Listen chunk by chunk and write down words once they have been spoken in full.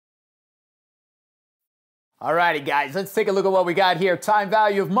Alrighty, guys, let's take a look at what we got here. Time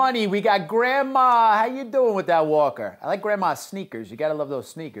value of money. We got Grandma. How you doing with that walker? I like Grandma's sneakers. You gotta love those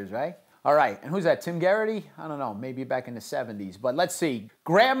sneakers, right? All right, and who's that, Tim Garrity? I don't know, maybe back in the 70s, but let's see.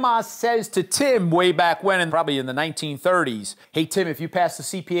 Grandma says to Tim way back when, and probably in the 1930s, hey, Tim, if you pass the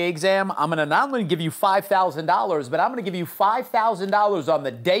CPA exam, I'm gonna not only give you $5,000, but I'm gonna give you $5,000 on the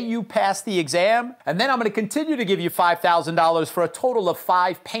day you pass the exam, and then I'm gonna continue to give you $5,000 for a total of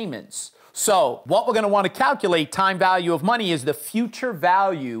 5 payments. So what we're going to want to calculate, time value of money, is the future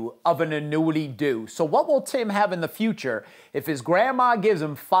value of an annuity due. So what will Tim have in the future if his grandma gives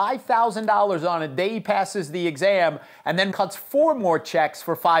him $5,000 on a day he passes the exam and then cuts 4 more checks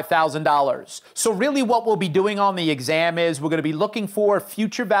for $5,000? So really what we'll be doing on the exam is we're going to be looking for a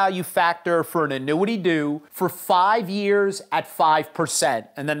future value factor for an annuity due for 5 years at 5%.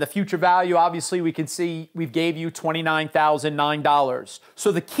 And then the future value, obviously, we can see we've gave you $29,009.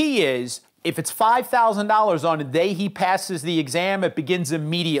 So the key is, if it's $5,000 on the day he passes the exam, it begins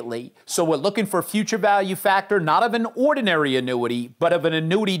immediately. So we're looking for a future value factor, not of an ordinary annuity, but of an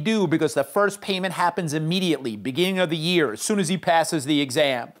annuity due, because the first payment happens immediately, beginning of the year, as soon as he passes the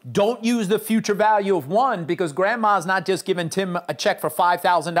exam. Don't use the future value of 1, because Grandma's not just giving Tim a check for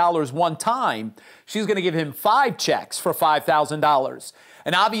 $5,000 one time. She's going to give him 5 checks for $5,000.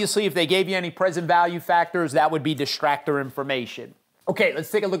 And obviously, if they gave you any present value factors, that would be distractor information. Okay, let's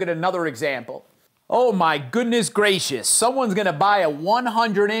take a look at another example. Oh my goodness gracious, someone's gonna buy a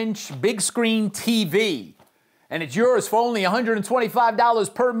 100-inch big screen TV, and it's yours for only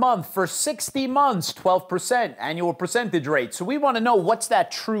 $125 per month for 60 months, 12% annual percentage rate. So we wanna know, what's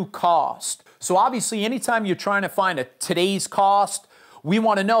that true cost? So obviously, anytime you're trying to find today's cost, we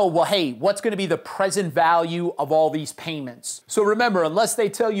want to know, well, hey, what's going to be the present value of all these payments? So remember, unless they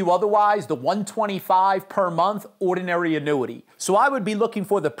tell you otherwise, the $125 per month ordinary annuity. So I would be looking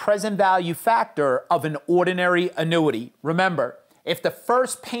for the present value factor of an ordinary annuity. Remember, if the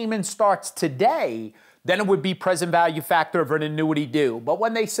first payment starts today, then it would be present value factor of an annuity due. But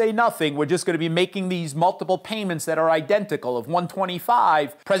when they say nothing, we're just going to be making these multiple payments that are identical of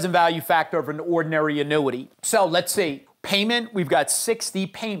 $125, present value factor of an ordinary annuity. So let's see. Payment, we've got 60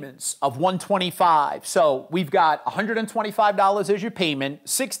 payments of $125. So we've got $125 as your payment,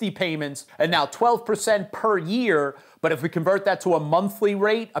 60 payments, and now 12% per year. But if we convert that to a monthly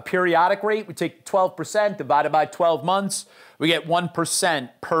rate, a periodic rate, we take 12% divided by 12 months, we get 1%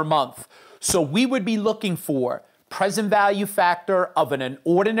 per month. So we would be looking for present value factor of an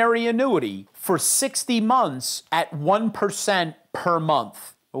ordinary annuity for 60 months at 1% per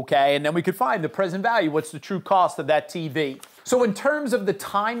month. Okay, and then we could find the present value. What's the true cost of that TV? So in terms of the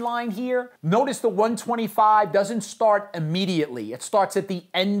timeline here, notice the 125 doesn't start immediately. It starts at the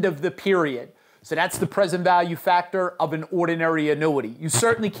end of the period. So that's the present value factor of an ordinary annuity. You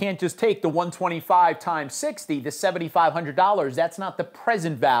certainly can't just take the 125 times 60, the $7,500. That's not the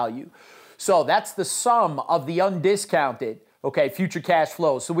present value. So that's the sum of the undiscounted, okay, future cash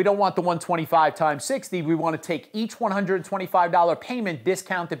flows. So we don't want the 125 times 60. We want to take each $125 payment,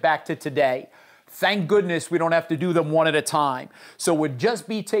 discount it back to today. Thank goodness we don't have to do them one at a time. So we'd just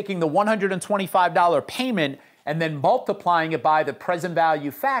be taking the $125 payment and then multiplying it by the present value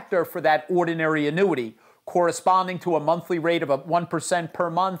factor for that ordinary annuity, corresponding to a monthly rate of 1%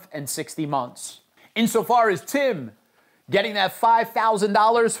 per month and 60 months. Insofar as Tim getting that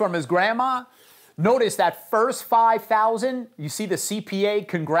 $5,000 from his grandma, notice that first $5,000, you see the CPA,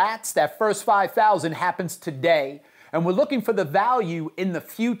 congrats, that first $5,000 happens today. And we're looking for the value in the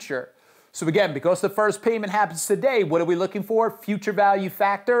future. So again, because the first payment happens today, what are we looking for? Future value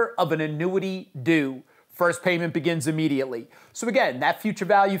factor of an annuity due. First payment begins immediately. So again, that future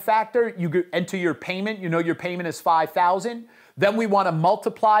value factor, you enter your payment, you know your payment is $5,000. Then we want to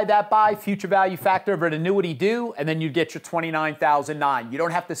multiply that by future value factor of an annuity due, and then you get your $29,009. You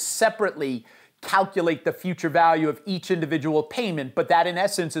don't have to separately calculate the future value of each individual payment, but that in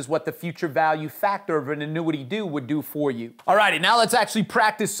essence is what the future value factor of an annuity due would do for you. All righty, now let's actually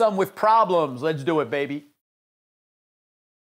practice some with problems. Let's do it, baby.